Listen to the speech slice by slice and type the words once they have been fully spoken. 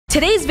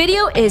Today's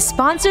video is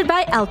sponsored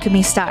by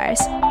Alchemy Stars.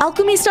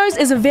 Alchemy Stars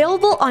is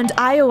available on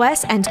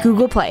iOS and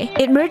Google Play.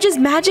 It merges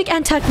magic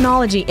and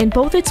technology in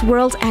both its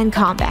world and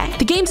combat.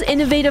 The game's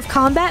innovative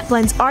combat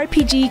blends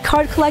RPG,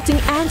 card collecting,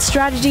 and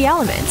strategy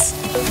elements.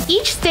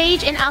 Each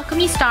stage in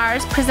Alchemy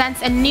Stars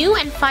presents a new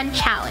and fun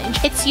challenge.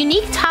 Its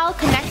unique tile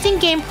connecting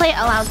gameplay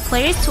allows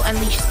players to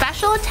unleash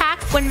special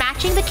attacks when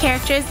matching the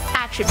character's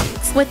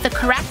attributes with the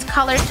correct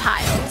colored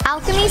tiles.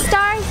 Alchemy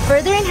Stars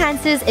further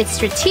enhances its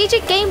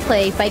strategic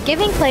gameplay by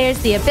giving players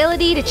the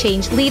ability to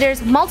change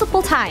leaders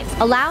multiple times,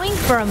 allowing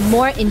for a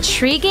more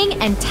intriguing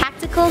and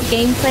tactical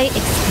gameplay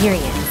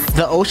experience.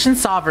 The Ocean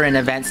Sovereign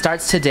event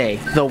starts today.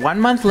 The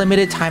 1-month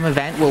limited time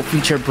event will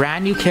feature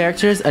brand new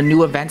characters, a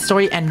new event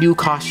story, and new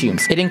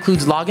costumes. It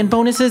includes login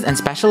bonuses and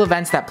special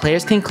events that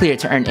players can clear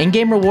to earn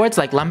in-game rewards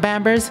like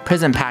Lumbambers,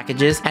 Prism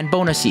packages, and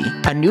Bonusy,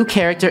 a new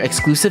character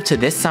exclusive to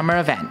this summer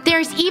event.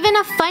 There's even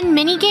a fun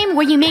minigame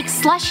where you make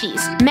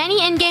slushies.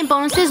 Many in-game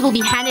bonuses will be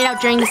handed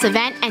out during this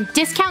event, and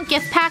discount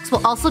gift packs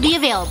will also be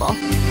available.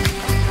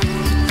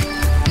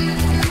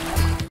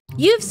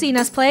 You've seen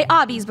us play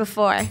obbies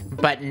before.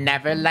 But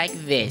never like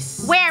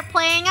this. We're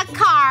playing a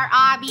car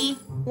obby.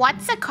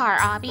 What's a car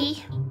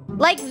obby?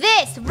 Like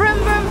this! Vroom,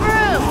 vroom,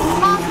 vroom!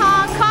 Honk,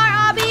 honk! Car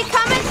obby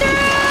coming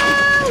through!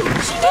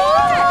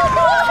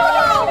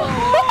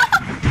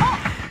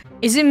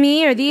 Is it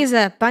me or these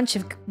a bunch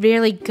of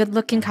really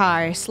good-looking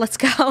cars? Let's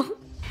go.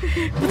 3,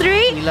 2,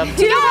 1,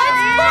 split!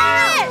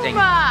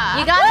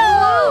 You gotta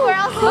move or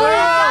else we're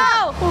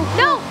gonna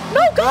go!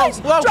 No, guys!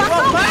 Whoa,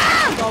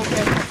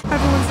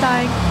 Everyone's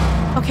dying.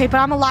 Okay, but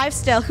I'm alive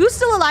still. Who's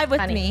still alive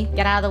with me?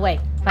 Get out of the way.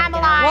 I'm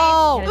alive.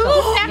 Whoa!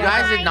 You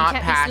guys did not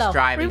pass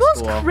driving Rainbow's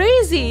school.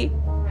 crazy.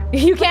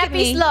 You can't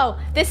be slow.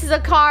 This is a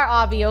car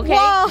obby, okay?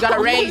 Whoa. You gotta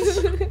race.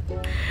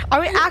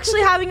 Are we actually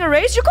having a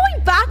race? You're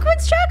going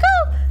backwards,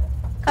 Draco?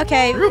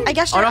 Okay, I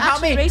guess you're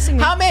actually racing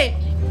me. Help me!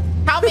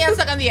 Help me, I'm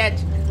stuck on the edge.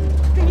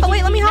 Oh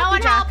wait, let me help No you,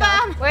 one help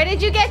Draco. him. Where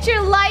did you get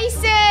your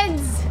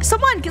license?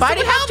 Someone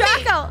help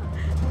Draco.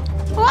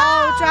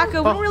 Oh,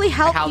 Draco, we don't really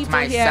help people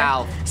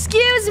myself. here.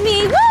 Excuse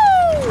me. Woo!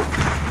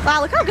 Wow,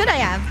 look how good I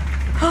am.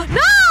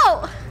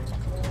 No!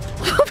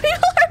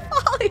 People are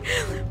falling.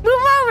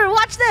 Move over.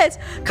 Watch this.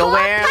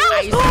 Beware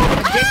ice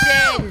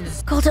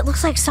conditions. Gold, it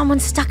looks like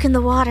someone's stuck in the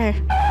water.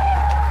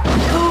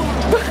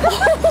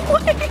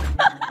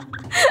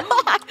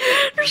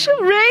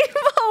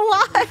 Rainbow,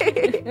 why?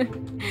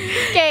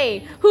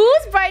 Okay,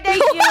 whose bright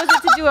idea was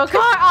it to do a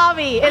car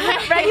obby? Is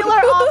it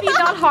regular obby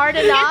not hard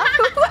enough?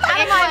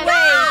 Out of my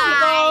way,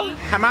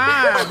 people. Come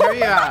on,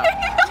 hurry up.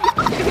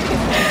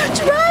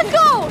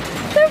 Draco!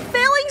 They're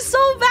failing so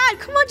bad.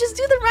 Come on, just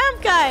do the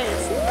ramp,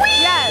 guys.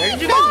 Yes. Where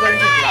did you guys learn to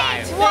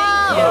drive?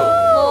 Whoa.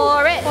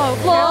 Floor it. Whoa,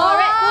 Floor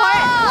it.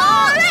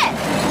 Floor it.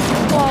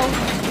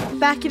 Whoa.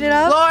 Backing it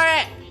up. Floor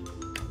it.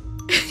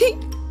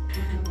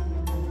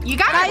 You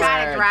gotta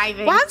try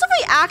driving. What happens if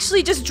we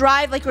actually just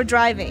drive like we're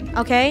driving,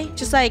 okay?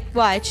 Just like,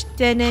 watch.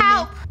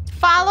 Help.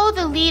 Follow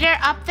the leader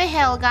up the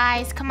hill,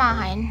 guys. Come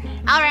on.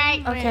 All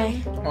right. Okay.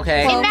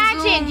 Okay.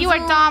 Imagine you are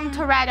Dom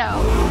Toretto.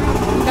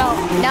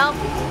 No.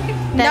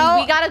 Then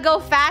we gotta go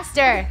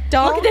faster.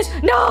 Don't. Look at this.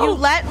 No. You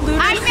let Luna.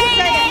 I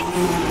made it.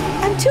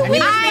 I'm too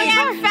weak. I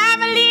am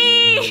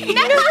family.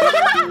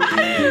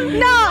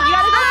 No. You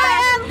gotta go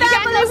fast. You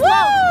can't go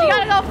slow. You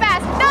gotta go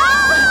fast. No.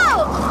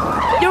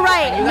 You're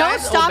right. You No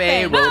guys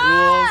obey stopping. road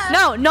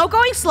rules. No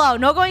going slow.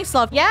 No going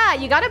slow. Yeah,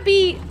 you gotta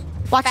be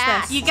Watch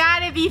fast. this. You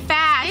gotta be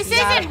fast. This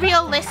isn't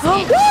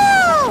realistic.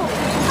 Woo!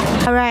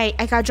 All right,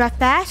 I gotta drive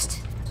fast.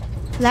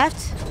 Left,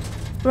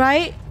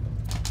 right,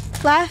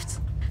 left.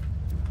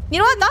 You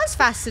know what? That was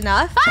fast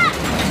enough.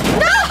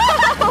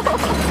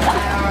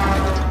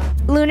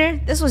 No! Lunar,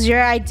 this was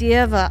your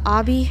idea of a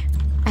obby.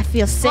 I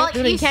feel sick. Well,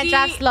 Luna, you can't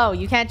drive slow.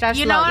 You can't drive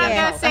slow. You know what I'm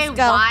Yeah, gonna say? let's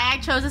go. Why I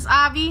chose this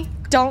obby?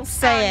 Don't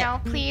say it. No,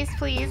 please.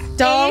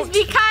 Don't. It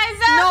is because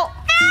of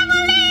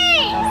family.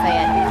 Don't say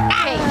it.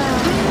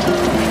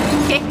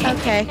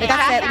 Okay,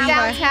 that's it. Leave her.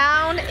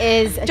 Downtown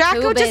is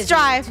Draco, too busy, just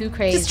drive. Too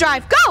crazy. Just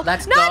drive. Go.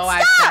 Let's No, go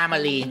as stop.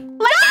 family. I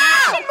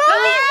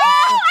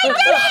did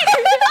it.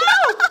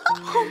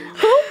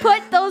 Who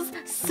put those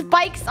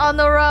spikes on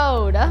the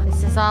road?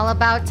 This is all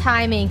about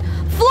timing.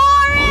 Floor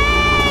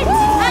it!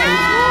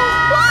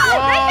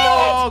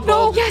 Oh,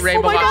 gold. Yes,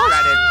 Rainbow oh my got gosh.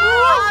 shredded.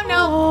 Oh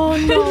no! Oh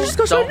no! Just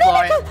go Don't no,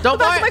 floor it. go Don't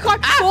back floor to my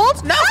it. car.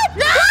 Gold. No!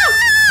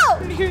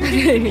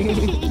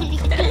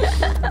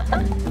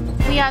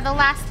 We are the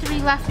last 3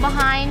 left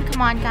behind.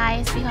 Come on,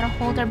 guys. We gotta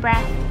hold our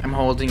breath. I'm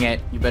holding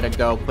it. You better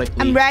go quickly.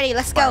 I'm ready.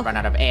 Let's Before I go. run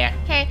out of air.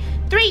 Okay,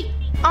 3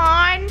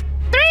 on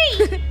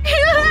 3.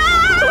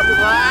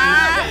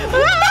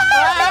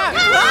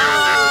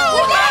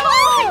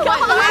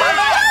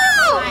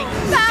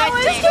 That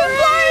was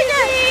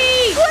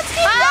crazy! Let's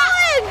keep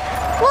going!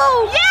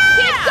 Whoa! Yeah!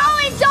 Keep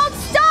going! Don't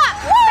stop!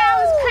 That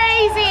was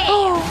crazy.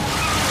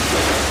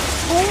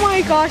 Oh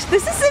my gosh,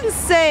 this is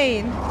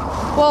insane!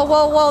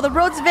 Whoa! The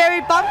road's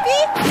very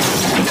bumpy,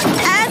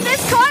 and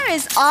this car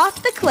is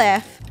off the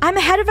cliff. I'm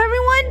ahead of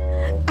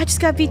everyone. I just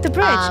gotta beat the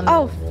bridge.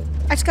 I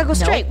just gotta go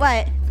straight.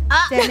 What?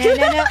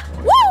 No.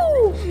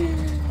 Woo!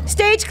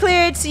 Stage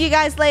cleared. See you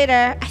guys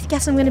later. I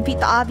guess I'm gonna beat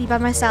the obby by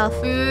myself.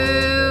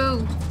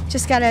 Boo.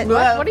 Just gotta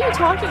What are you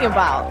talking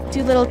about?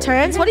 do little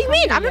turns. What do you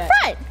mean? I'm in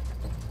front.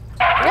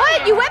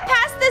 What? You went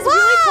past this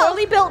really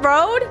poorly built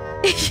road?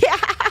 Yeah.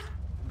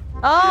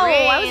 Oh,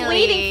 I was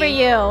waiting for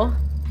you.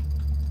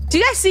 Do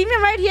you guys see me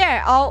right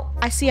here? Oh,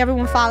 I see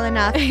everyone falling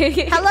up.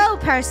 Hello,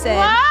 person.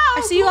 Wow.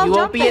 I see you all You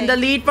won't jumping. be in the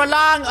lead for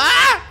long.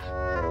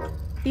 Ah!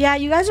 Yeah,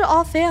 you guys are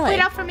all failing. Wait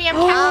out for me. I'm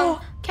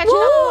catching up.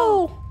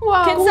 Whoa.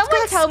 Wow. Can Who's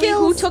someone got tell me who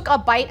skills? took a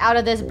bite out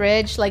of this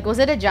bridge? Like, was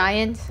it a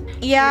giant?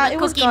 Yeah, The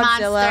it was Cookie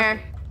Godzilla.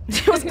 Monster.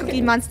 It was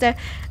Cookie Monster.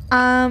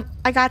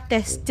 I got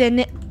this. Didn't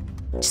it?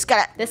 Just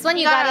gotta. This one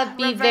you Gotta gotta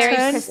be reverse. very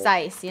Turn.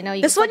 precise. You know.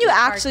 This one you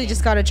actually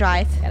just gotta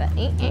drive.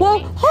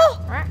 Whoa!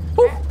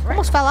 Oh,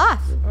 almost fell off.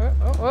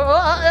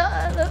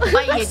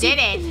 But you did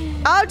it.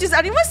 Oh, does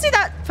anyone see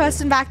that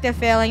person back there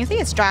failing? I think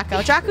it's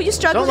Draco. Draco, you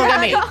struggle. Don't look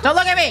at me. Don't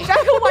look at me.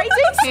 Draco, why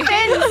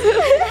spins?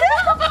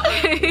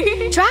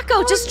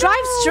 Draco, just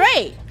drive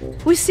straight.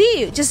 We see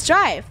you. Just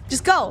drive.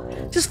 Just go.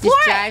 Just floor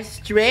Just it. drive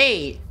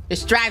straight.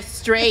 Just drive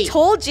straight.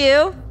 Told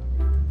you.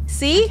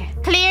 See?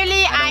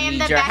 Clearly, I am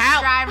need the your best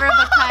help. driver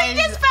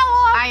because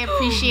I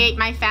appreciate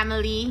my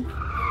family.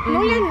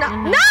 No, you're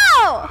not.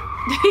 No!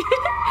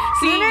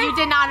 See, you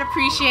did not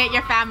appreciate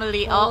your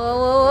family.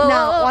 Oh,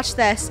 No, watch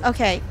this.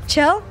 Okay,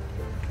 chill.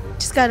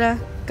 Just gotta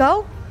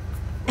go.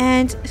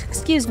 And,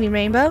 excuse me,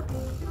 Rainbow.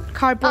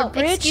 Cardboard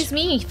bridge. Excuse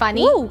me,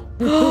 funny. Woo.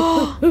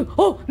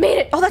 Oh, made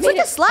it. Oh, that's made like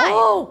a it. slide.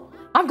 Oh,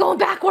 I'm going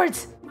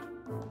backwards.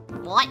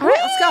 what? All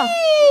right, let's go.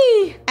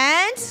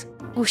 And,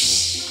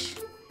 whoosh.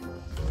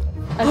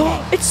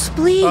 Okay. It's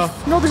spleef. Oh.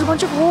 No, there's a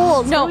bunch of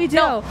holes. No, what do we do?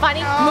 no,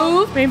 funny,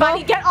 move. Rainbow,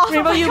 Funny, get off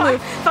Rainbow, of my you car.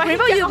 move. Funny,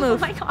 Rainbow, get you off move.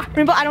 of my car.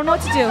 Rainbow, I don't know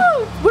what to do.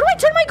 Where do I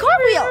turn my car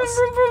wheels?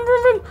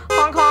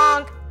 Honk,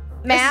 honk. This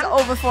Ma'am, is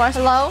over for us.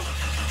 hello?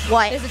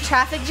 What? There's a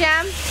traffic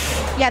jam.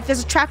 Yeah,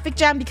 there's a traffic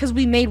jam because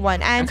we made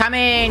one. I'm And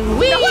coming.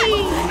 Whee!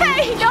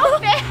 Hey, no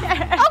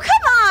fair. oh,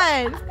 come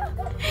on!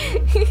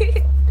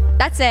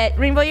 That's it.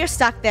 Rainbow, you're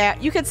stuck there.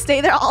 You could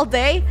stay there all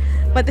day,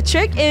 but the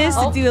trick is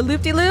to do a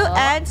loop-de-loo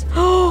and...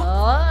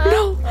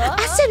 no!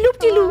 I said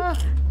loop-de-loo!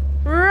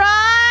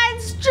 Run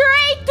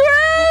straight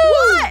through.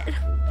 What?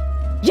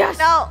 Yes.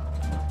 No.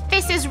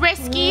 This is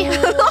risky.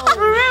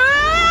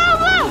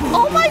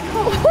 Oh my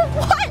god!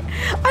 What?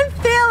 I'm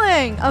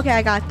failing! Okay,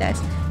 I got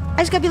this. I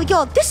just gotta be like,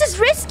 yo, this is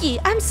risky!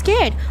 I'm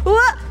scared.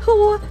 What?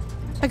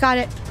 I got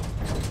it.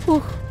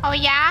 Ooh. Oh,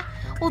 yeah?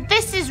 Well,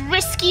 this is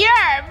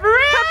riskier.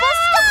 Purple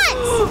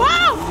stunts!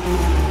 Wow.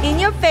 In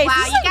your face. Wow,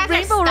 This is you like guys are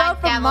Rainbow Road stunt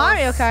from devils.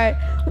 Mario Kart.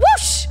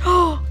 Whoosh!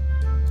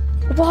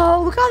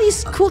 Whoa, look at all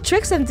these cool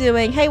tricks I'm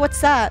doing. Hey,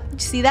 what's up?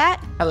 Did you see that?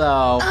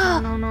 Hello.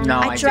 No,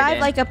 I drive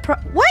didn't. like a pro.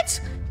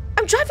 What?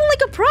 I'm driving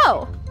like a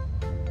pro.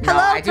 No, Hello,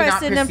 I do not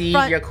person in perceive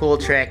front. your cool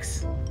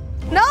tricks.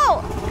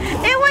 No,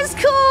 it was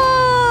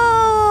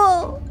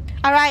cool.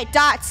 All right,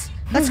 dots.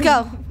 Let's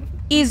go.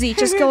 Easy,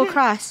 just go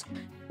across.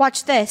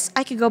 Watch this.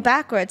 I could go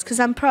backwards because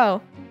I'm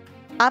pro.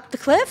 Up the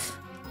cliff.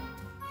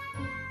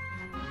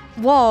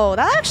 Whoa,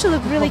 that actually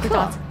looked really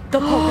cool.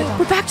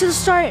 We're back to the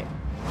start.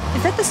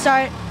 Is that the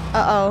start?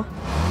 Uh-oh.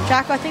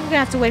 Draco, I think we're gonna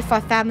have to wait for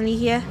our family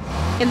here.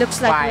 It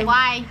looks like Why? we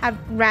Why? have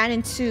ran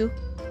into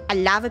a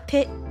lava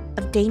pit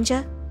of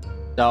danger.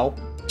 No.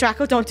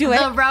 Draco, don't do it.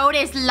 The road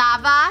is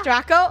lava.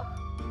 Draco.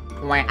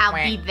 Wah, I'll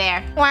wah. be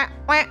there. Wah,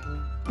 wah.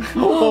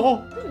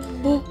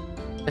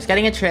 Just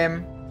getting a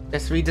trim.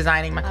 Just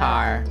redesigning my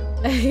car.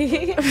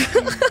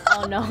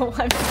 Oh no.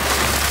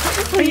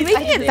 Are you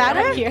making it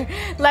better? Here.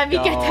 Let me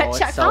get that No,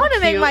 check. it's so I want to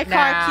make my cute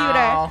car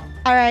now. cuter.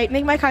 All right,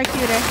 make my car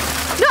cuter.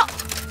 No.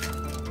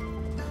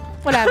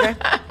 Whatever.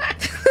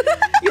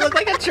 You look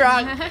like a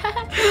truck.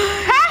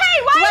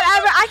 Hey,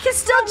 whatever. I can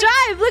still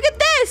drive. Look at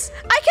this.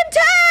 I can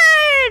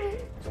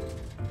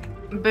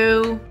turn.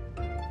 Boo.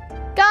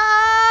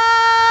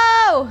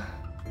 Go!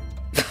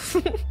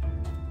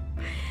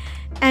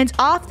 And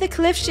off the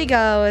cliff she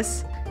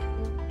goes.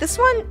 This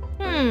one?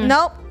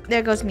 Nope.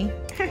 There goes me.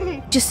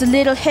 Just a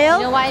little hill.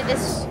 You know why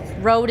this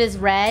road is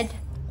red?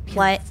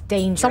 What? It's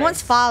dangerous.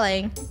 Someone's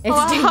falling.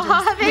 It's dangerous.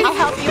 I'll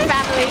help you,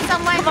 family.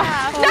 Someone.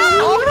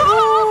 No!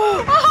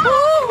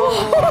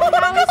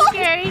 That was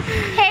scary.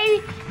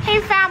 Hey,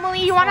 family.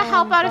 You want to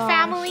help out a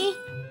family?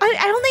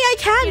 I don't think I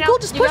can. You know,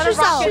 Gold, just you push gotta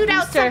yourself. Shoot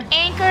out some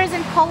anchors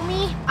and pull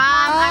me.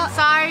 I'm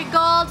sorry,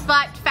 Gold,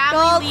 but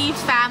family Gold.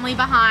 leaves family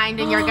behind,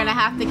 and you're gonna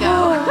have to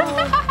go.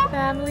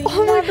 Family.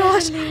 Oh my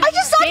gosh. I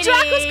just saw Kidding.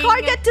 Draco's car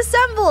get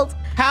disassembled.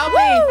 Help me!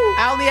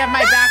 I only have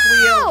my back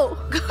wheel.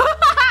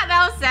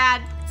 That was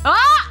sad.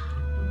 Ah!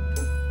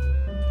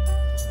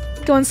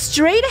 Going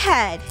straight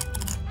ahead.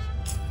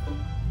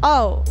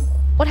 Oh,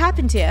 what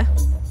happened to you?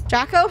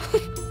 Draco?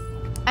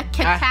 A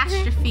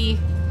catastrophe.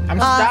 I'm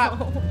stuck.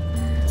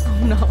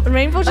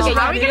 Rainbow just Okay,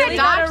 How are we you gonna really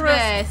dodge gotta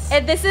this?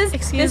 And this is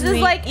Excuse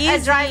me. like Easy. a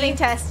driving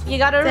test. You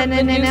gotta No.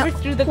 maneuver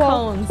through the Whoa.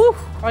 cones, Whew.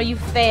 or you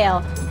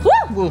fail.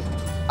 Woo! No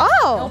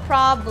Oh,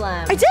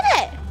 problem. I did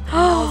it.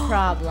 No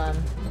problem.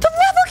 The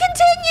level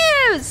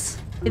continues.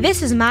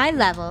 This is my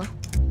level.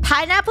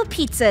 Pineapple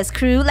pizzas,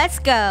 crew. Let's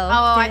go.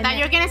 Oh, I thought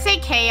you were gonna say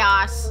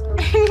chaos.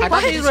 I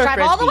thought these were Drive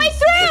all the way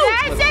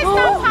Frisbees. through. This is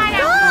no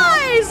pineapple.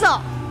 Guys!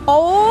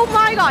 Oh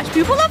my gosh,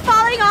 people are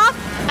falling off,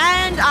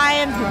 and I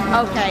am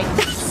okay.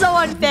 That's so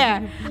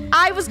unfair.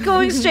 I was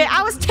going straight.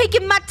 I was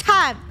taking my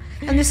time,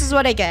 and this is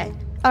what I get.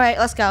 All right,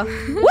 let's go.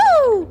 Woo!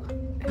 Oh,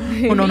 no, Are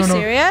you no.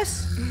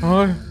 serious?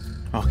 Oh.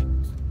 Okay.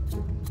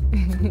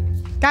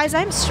 Guys,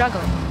 I'm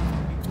struggling.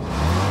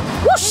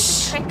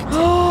 Whoosh!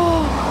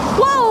 Whoa!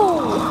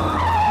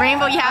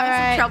 Rainbow, you having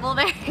Alright. some trouble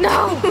there?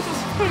 No!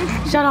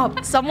 Shut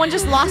up. Someone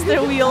just lost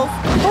their wheels.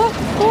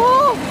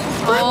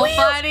 My wheels.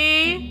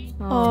 Buddy.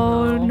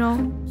 Oh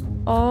no.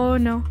 Oh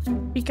no.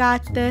 We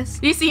got this.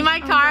 You see my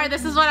car?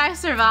 This is what I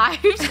survived.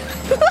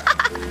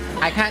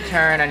 I can't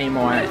turn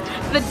anymore.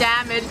 The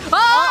damage.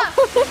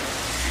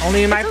 Oh!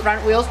 Only my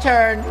front wheels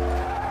turn.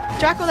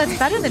 Draco, that's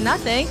better than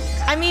nothing.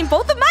 I mean,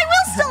 both of my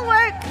wheels still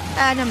work.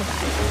 Never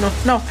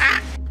mind. No. Ah.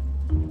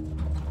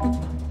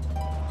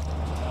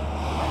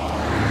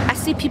 I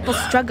see people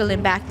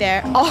struggling back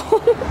there. Oh,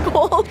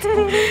 gold.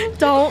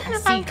 Don't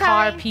see I'm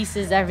car coming.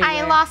 pieces everywhere.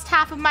 I lost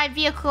half of my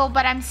vehicle,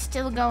 but I'm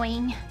still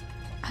going.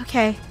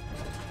 Okay.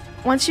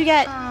 Once you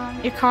get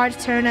your car to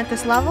turn at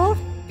this level,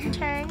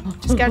 Turn.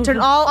 just gotta turn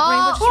all.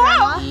 Rainbow just ran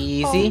off.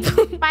 Easy.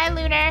 Bye,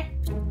 Lunar.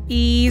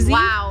 Easy.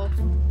 Wow.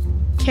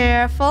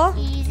 Careful.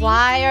 Easy.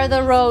 Why are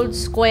the roads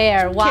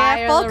square? Why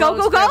Careful. are the Go,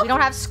 roads go, square? go. We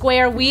don't have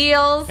square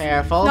wheels.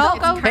 Careful. No,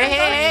 go.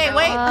 Hey,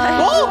 wait.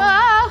 Whoa.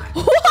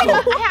 What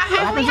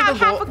I only have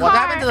half a what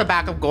happened to car. the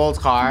back of Gold's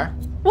car?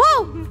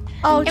 Whoa.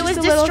 Oh, It just was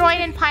a little-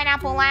 destroyed in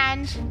Pineapple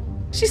Land.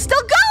 She's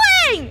still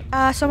going.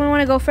 Someone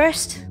want to go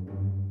first?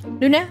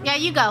 Luna? Yeah,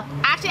 you go.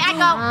 Actually, I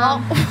go.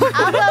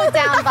 I'll go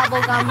down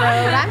Bubblegum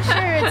Road. I'm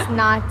sure it's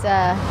not.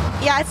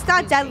 Yeah, it's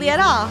not deadly at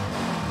all.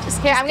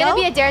 Here, I'm gonna go.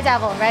 be a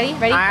daredevil. Ready?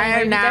 Ready? I am Ready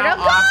to be now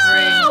daredevil?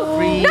 offering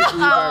free Uber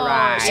Oh,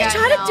 rides. She yeah,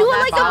 tried to no, do it that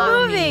like a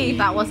bothered movie. me.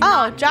 That was Oh,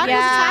 not. Draco's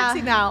Yeah. a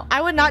taxi now.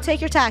 I would not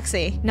take your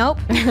taxi. Nope.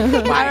 All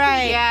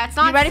right. Yeah, it's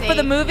not You ready for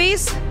the safe.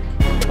 movies?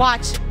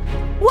 Watch.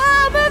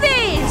 Whoa,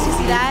 movies! You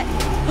see that?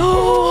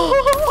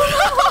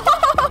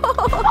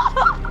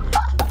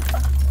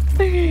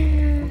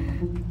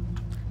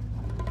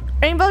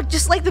 Rainbow,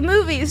 just like the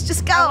movies.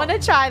 Just go. I want to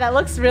try. That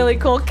looks really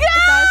cool. It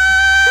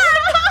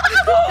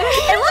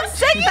looks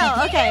sick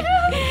though. Okay.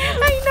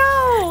 I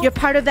know. You're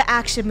part of the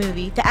action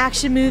movie. The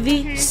action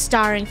movie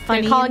starring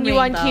Funny They're calling and you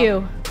on Rainbow.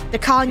 cue. They're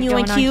calling you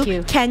on Going on cue.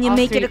 cue. Can you All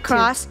make it 3, 2.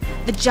 across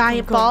the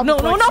giant ball? No,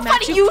 before no, it no,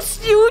 smacks Funny. you?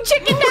 You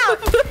chicken out.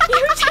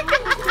 You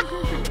chicken.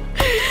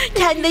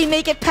 Can they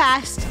make it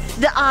past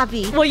the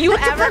obby? Will you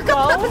ever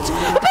go?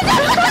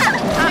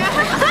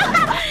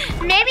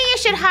 Maybe you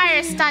should hire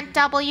a stunt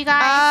double, you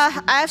guys.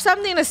 I have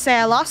something to say.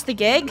 I lost the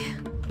gig.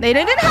 They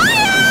didn't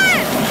hire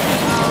it!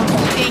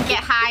 Didn't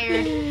get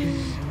hired.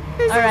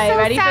 All right,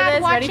 ready for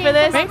this? Ready for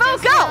this? Rainbow,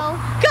 go!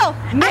 Go!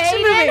 Action Made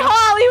in movie!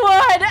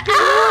 Hollywood.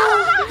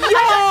 Yo!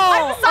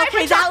 I'm sorry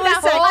Okay, for that truck was now.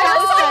 sick. I'm That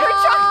was sorry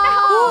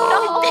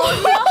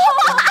sick.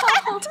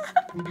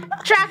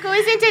 Draco,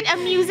 isn't it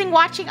amusing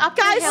watching up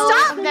the Guys, hill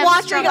stop of them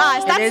watching struggle?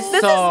 us. It is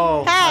This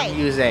so hey.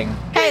 amusing.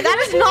 Hey, that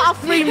is not a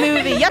free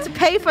movie. You have to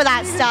pay for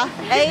that stuff.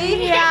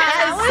 Hey? Yeah,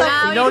 That is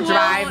so- You know,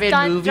 drive-in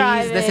stunt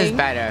movies, this is driving.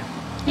 better.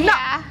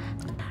 Yeah.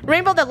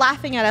 Rainbow, they're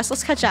laughing at us.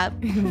 Let's catch up.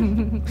 What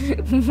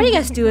are you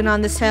guys doing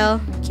on this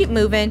hill? Keep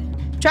moving.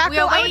 Draco,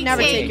 We're I would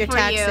never waiting take your for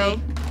taxi. you.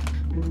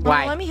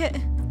 Why? Let me hit.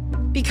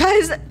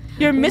 Because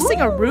you're missing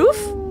a roof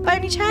by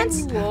any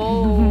chance? That's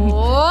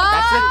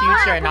the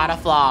future, not a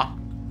flaw.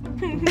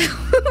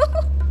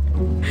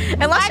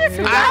 Unless you're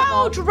from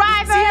Go,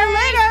 driver! See you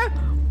later.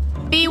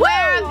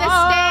 Beware of the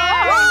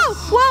stairs!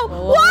 Whoa!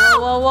 Whoa,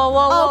 whoa, whoa,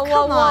 whoa, Oh, whoa,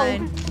 come whoa.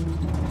 on.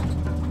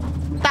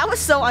 That was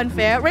so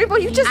unfair. Rainbow,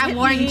 you just I hit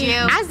warned me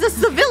you. as the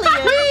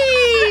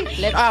civilian.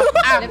 Flip, Oh,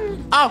 flip,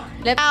 oh.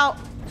 flip. Ow.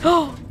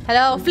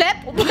 Hello, flip.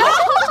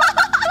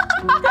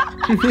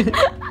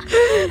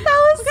 That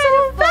was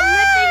so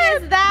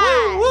bad. Is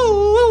that?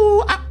 Woo,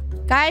 woo, ah.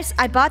 Guys,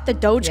 I bought the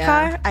Doge Yeah.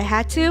 car. I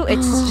had to.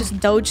 It's just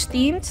Doge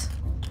themed.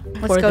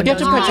 Let's For go. the You have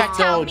to Doge. protect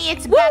Tell Doge. me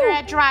it's better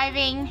at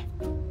driving.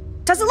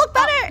 Does it look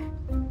better?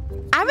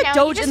 I have a No, you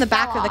Doge just in the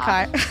back fell of the off.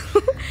 car.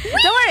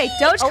 Don't worry,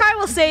 Doge car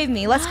will save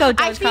me. Let's go, I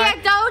Doge see car.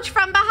 a Doge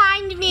from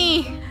behind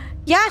me.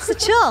 Yeah, it's a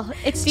chill.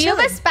 It's Do you have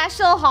a chilling.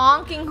 special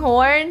honking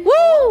horn?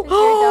 Woo!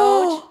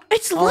 Doge?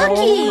 It's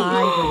lucky.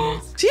 my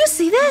goodness. Do you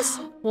see this?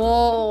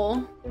 Whoa.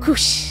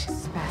 Whoosh.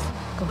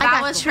 That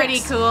got was pretty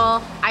tricks.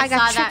 cool. I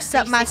got saw tricks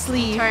that up my 360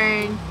 sleeve.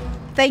 Turn.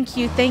 Thank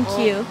you, thank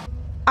you.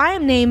 I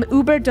am named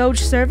Uber Doge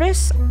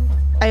Service.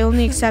 I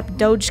only accept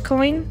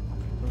Dogecoin.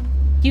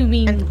 You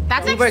mean?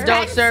 That's Uber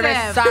Doge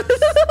expensive. service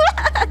sucks.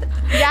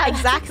 Yeah,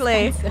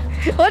 exactly.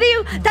 What do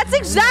you? That's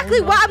exactly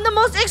why I'm the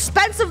most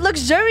expensive,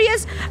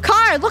 luxurious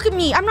car. Look at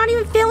me. I'm not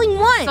even failing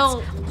once.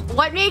 So,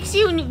 what makes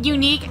you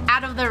unique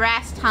out of the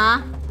rest,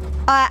 huh?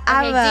 I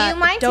Okay, have do you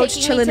mind Doge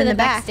taking me chilling to in the the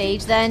back.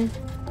 backstage then?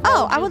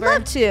 Oh, Doge I would Uber?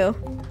 love to.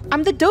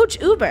 I'm the Doge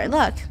Uber.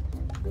 Look.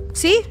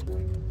 See?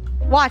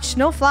 Watch,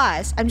 no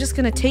flies. I'm just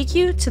gonna take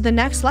you to the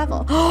next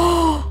level.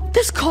 Oh,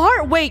 this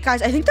car. Wait,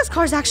 guys. I think this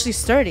car's actually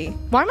sturdy.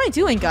 Why am I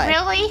doing good?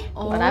 Really?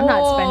 But I'm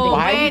not spending.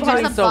 Why are Wait, you there's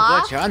doing a so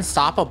buff? good? You're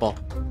unstoppable.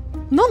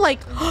 No, like,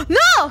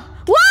 no!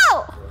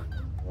 Whoa!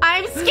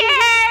 I'm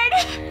scared.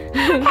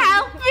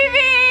 Help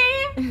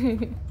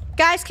me.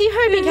 Guys, can you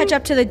hurry and catch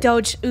up to the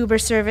Doge Uber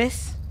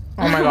service?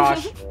 Oh my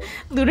gosh.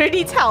 Lunar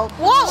needs help.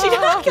 Whoa! She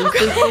just She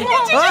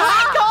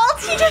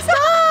just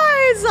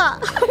dies.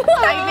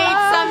 I made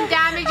some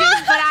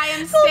damages, but I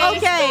am safe.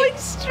 Okay,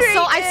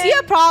 so I see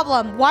a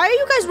problem. Why are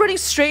you guys running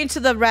straight into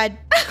the red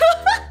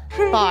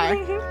bar?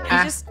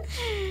 Because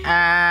You need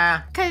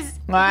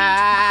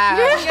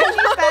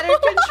better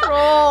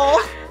control.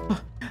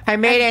 I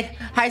made it.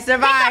 I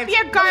survived. Pick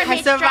up your garbage,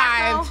 I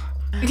survived.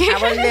 I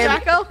will live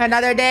Draco?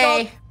 another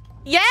day.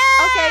 Yeah!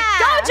 Okay,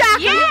 go, Draco.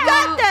 Yeah. You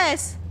got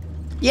this.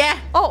 Yeah.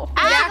 Oh,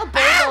 I have a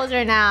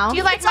bulldozer now. do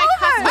you like my over.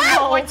 custom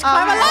Oh, points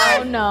I'm card?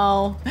 alive. Oh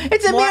no.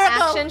 It's a More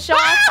miracle. action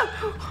shots.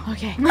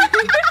 Okay. Move!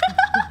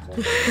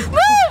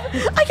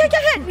 I can't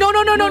get hit. No.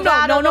 Out of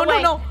the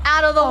way.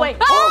 Out of the way.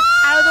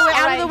 Out of the way.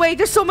 Out of the way.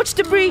 There's so much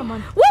debris. Woo!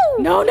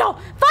 No.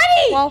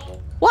 Funny. Well,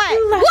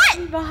 what?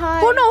 What?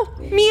 Behind. Oh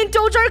no! Me and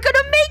Doge aren't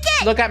gonna make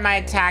it. Look at my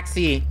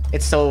taxi.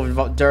 It's so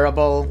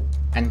durable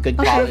and good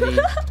quality.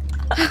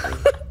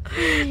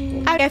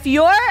 If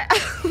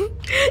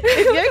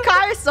your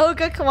car is so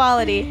good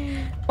quality,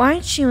 why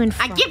aren't you in I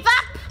front? give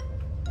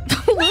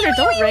up. Lunar,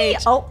 don't rage.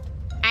 Oh.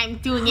 I'm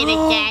doing it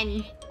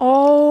again.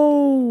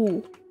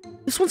 Oh.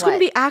 This one's gonna What?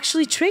 be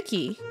actually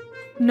tricky.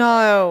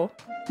 No,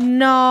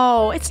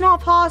 it's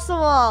not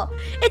possible.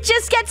 It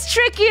just gets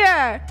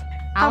trickier.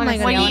 How am I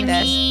What gonna do do you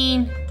this?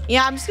 mean?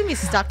 Yeah, I'm just gonna be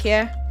stuck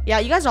here. Yeah,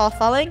 you guys are all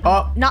falling.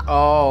 Oh. No.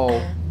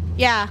 Oh.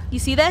 Yeah, you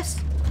see this?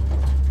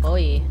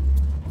 Oi.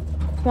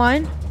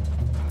 One.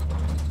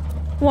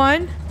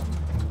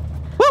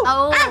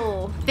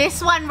 Oh,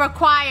 this one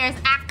requires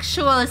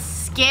actual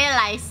skill,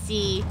 I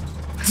see.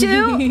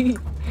 Two.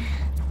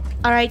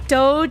 All right,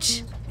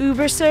 Doge,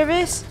 Uber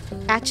service,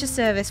 at your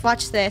service.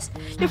 Watch this.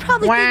 You're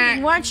probably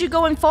thinking, why aren't you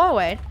going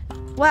forward?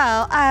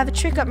 Well, I have a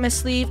trick up my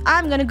sleeve.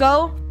 I'm gonna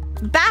go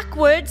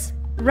backwards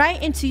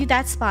right into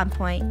that spawn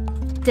point.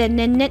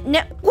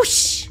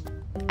 Whoosh!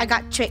 I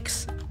got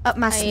tricks up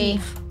my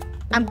sleeve.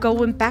 I'm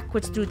going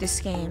backwards through this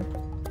game.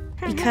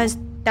 Because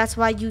that's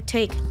why you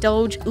take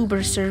Doge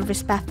Uber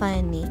service by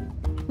me.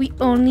 We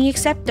only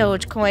accept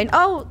Dogecoin.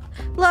 Oh,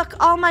 look,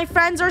 all my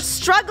friends are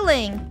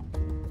struggling.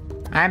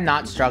 I'm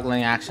not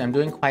struggling, actually. I'm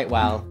doing quite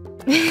well.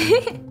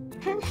 I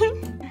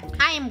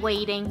am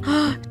waiting.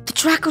 The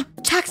Draco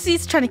taxi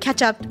is trying to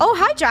catch up. Oh,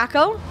 hi,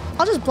 Draco.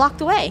 I'll just block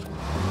the way.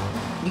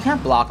 You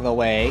can't block the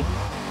way.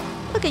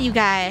 Look at you You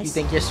guys.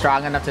 think you're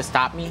strong enough to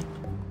stop me?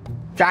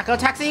 Draco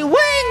Taxi wins!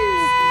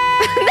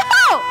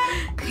 No!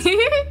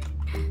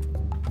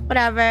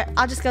 Whatever.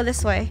 I'll just go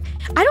this way.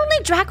 I don't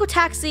think Draco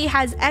Taxi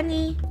has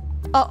any...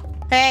 Oh,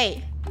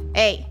 hey.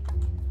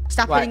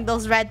 Stop What? hitting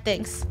those red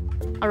things.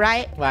 All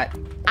right? What?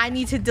 I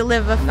need to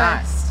deliver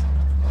Not. first.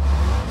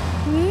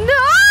 No!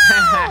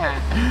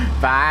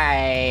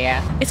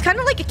 Bye. It's kind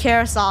of like a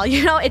carousel,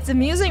 you know? It's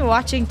amusing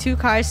watching two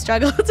cars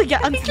struggle to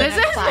get onto the This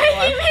next is platform.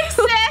 making me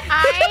sick.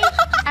 I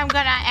am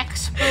gonna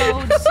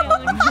explode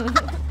soon.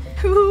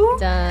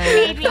 Done.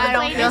 Maybe I I'll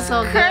play don't this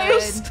feel so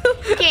cursed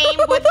game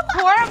with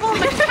horrible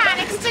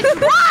mechanics to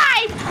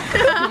drive.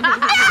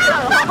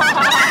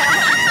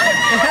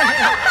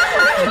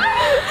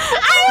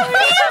 I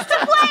refuse to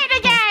play it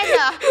again.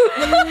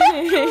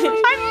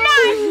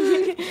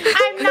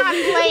 I'm not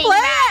playing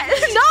Play that.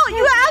 it! No,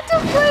 you have to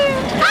play it!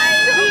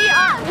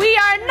 We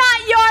are not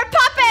your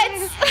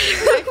puppets! I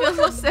feel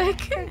so sick.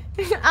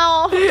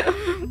 Oh.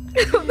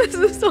 This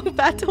is so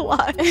bad to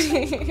watch.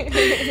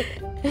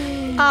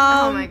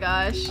 Oh my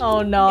gosh.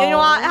 Oh no. You know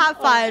what? Have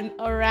fun.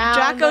 Around,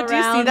 Draco, do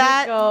you see around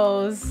that? It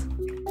goes.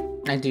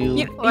 I do.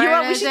 You know Where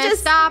what? We does should it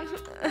just stop?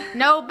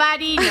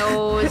 Nobody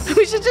knows.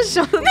 We should just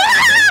show them.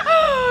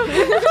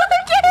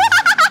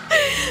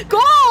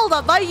 Gold!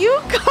 But you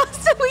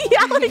constantly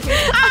yelling.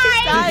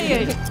 I'm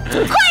dying.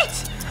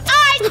 Quit!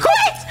 I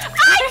quit!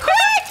 I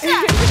quit!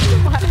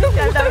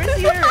 I've never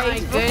seen her My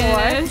rage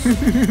goodness.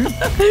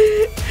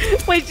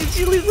 Wait, did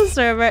she leave the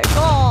server?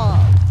 Gold.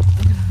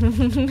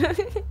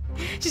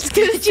 She's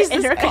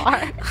in her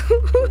car.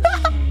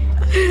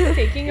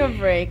 Taking a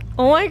break.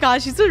 Oh my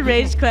gosh, she's a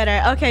rage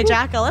quitter. Okay,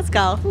 Draco, let's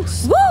go.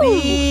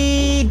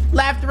 Speed!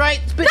 Left,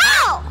 right, speed!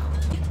 No!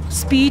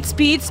 Speed.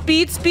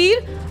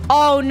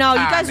 Oh no, you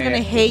guys are man.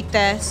 gonna hate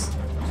this.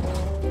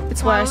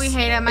 It's Why worse. do we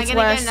hate it? Am I It's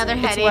gonna get worse. another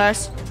It's headache?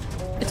 worse.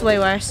 It's way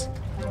worse.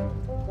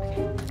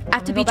 I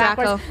have to beat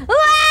Draco. backwards.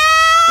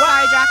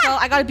 Sorry, Draco.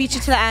 I gotta beat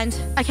you to the end.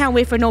 I can't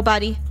wait for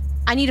nobody.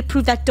 I need to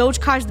prove that Doge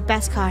car is the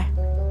best car.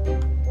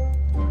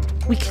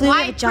 We clearly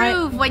Why have a giant...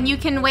 prove when you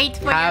can wait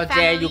for How your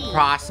dare family? you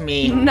cross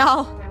me?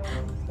 No!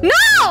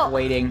 No!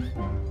 Waiting.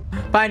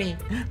 Bunny,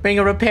 bring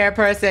a repair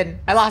person.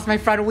 I lost my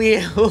front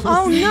wheel.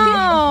 Oh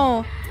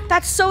no!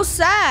 That's so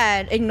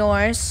sad.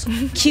 Ignores.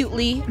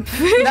 Cutely.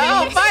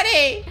 No,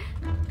 Bunny!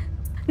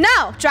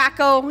 No,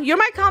 Draco, you're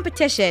my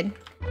competition.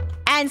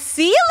 And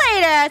see you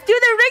later. Through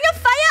the ring of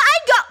fire I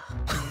go.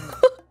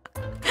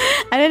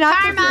 I didn't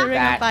have to do the ring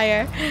That. of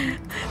fire.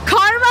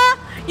 Karma,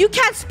 You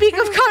can't speak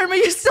of karma.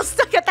 You're still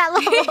stuck at that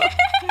level.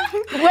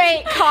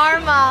 Wait,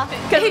 karma.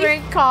 Because we're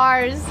in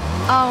cars.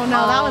 Oh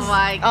no, that was. Oh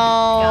my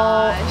Oh,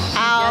 gosh.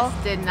 ow. She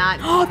just did not.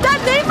 Oh, that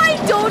made my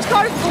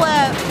Dogecoin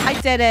flip. I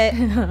did it.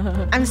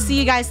 I'm see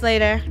you guys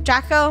later.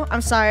 Draco,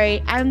 I'm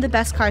sorry. I'm the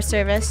best car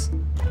service.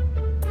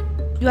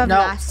 You have No.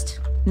 last.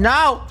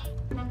 No!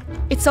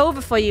 It's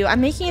over for you. I'm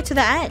making it to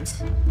the end.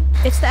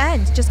 It's the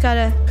end. Just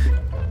gotta.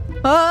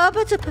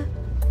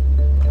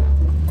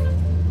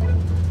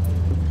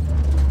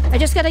 I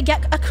just gotta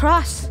get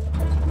across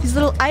these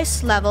little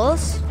ice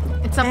levels.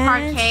 It's a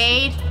And-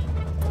 parkade.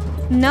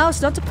 No,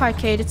 it's not the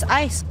parkade. It's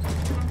ice.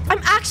 I'm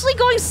actually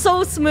going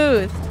so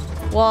smooth.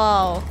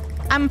 Whoa.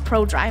 I'm a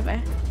pro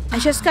driver. I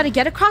just gotta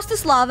get across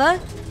this lava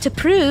to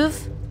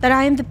prove that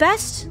I am the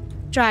best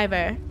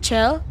driver.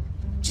 Chill.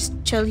 Just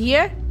chill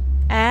here.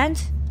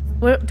 And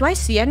where do I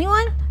see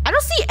anyone? I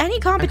don't see any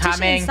I'm competition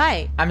coming. in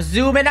sight. I'm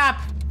zooming up.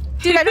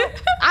 Dude,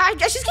 I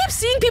just keep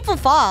seeing people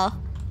fall.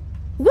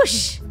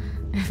 Whoosh.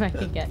 If I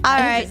can get All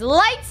right.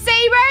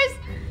 Lightsabers!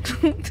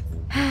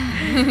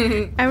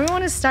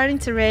 Everyone is starting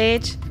to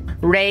rage.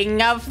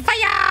 Ring of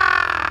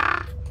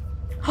fire!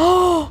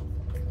 Oh,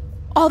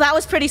 that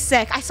was pretty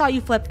sick. I saw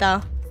you flip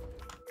though.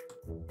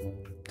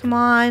 Come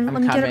on, I'm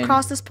let me get coming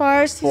across this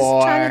part. He's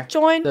For trying to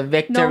join. the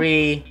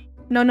victory.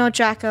 No,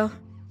 Draco.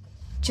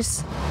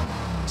 Just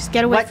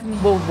get away What from me.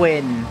 will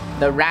win?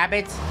 The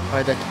rabbit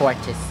or the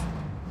tortoise?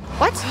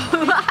 What?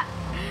 Am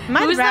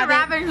I Who's the the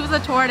rabbit? Who's the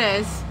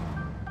tortoise?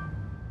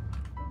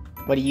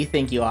 What do you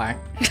think you are?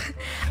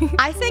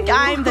 I think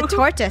I'm the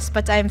tortoise,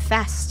 but I'm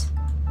fast.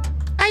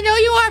 I know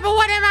you are, but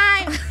what am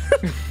I?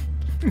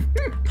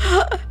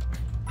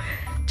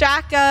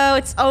 Draco,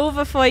 it's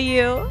over for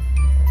you.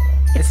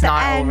 It's the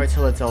not end. over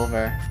till it's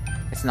over.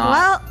 It's not.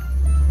 Well,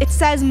 it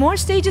says more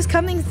stages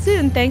coming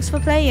soon. Thanks for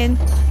playing.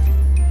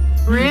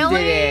 You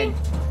Really? didn't.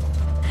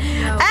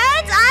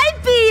 And I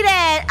beat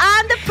it.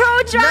 I'm the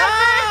pro driver.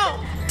 No!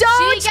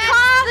 Don't She gets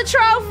call the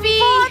trophy!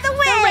 for the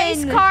win.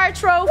 race car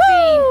trophy!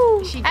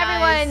 Woo! She does.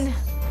 Everyone!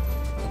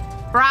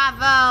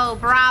 Bravo,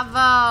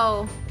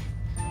 bravo.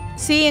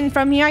 See, and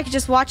from here I could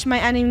just watch my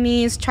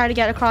enemies try to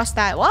get across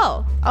that.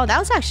 Whoa. Oh, that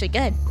was actually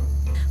good.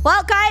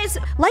 Well, guys,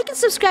 like and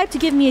subscribe to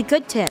give me a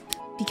good tip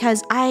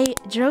because I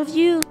drove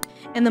you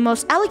in the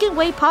most elegant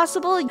way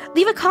possible.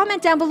 Leave a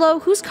comment down below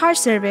whose car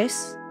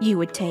service you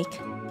would take.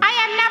 I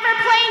am never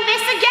playing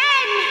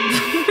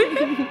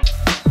this again!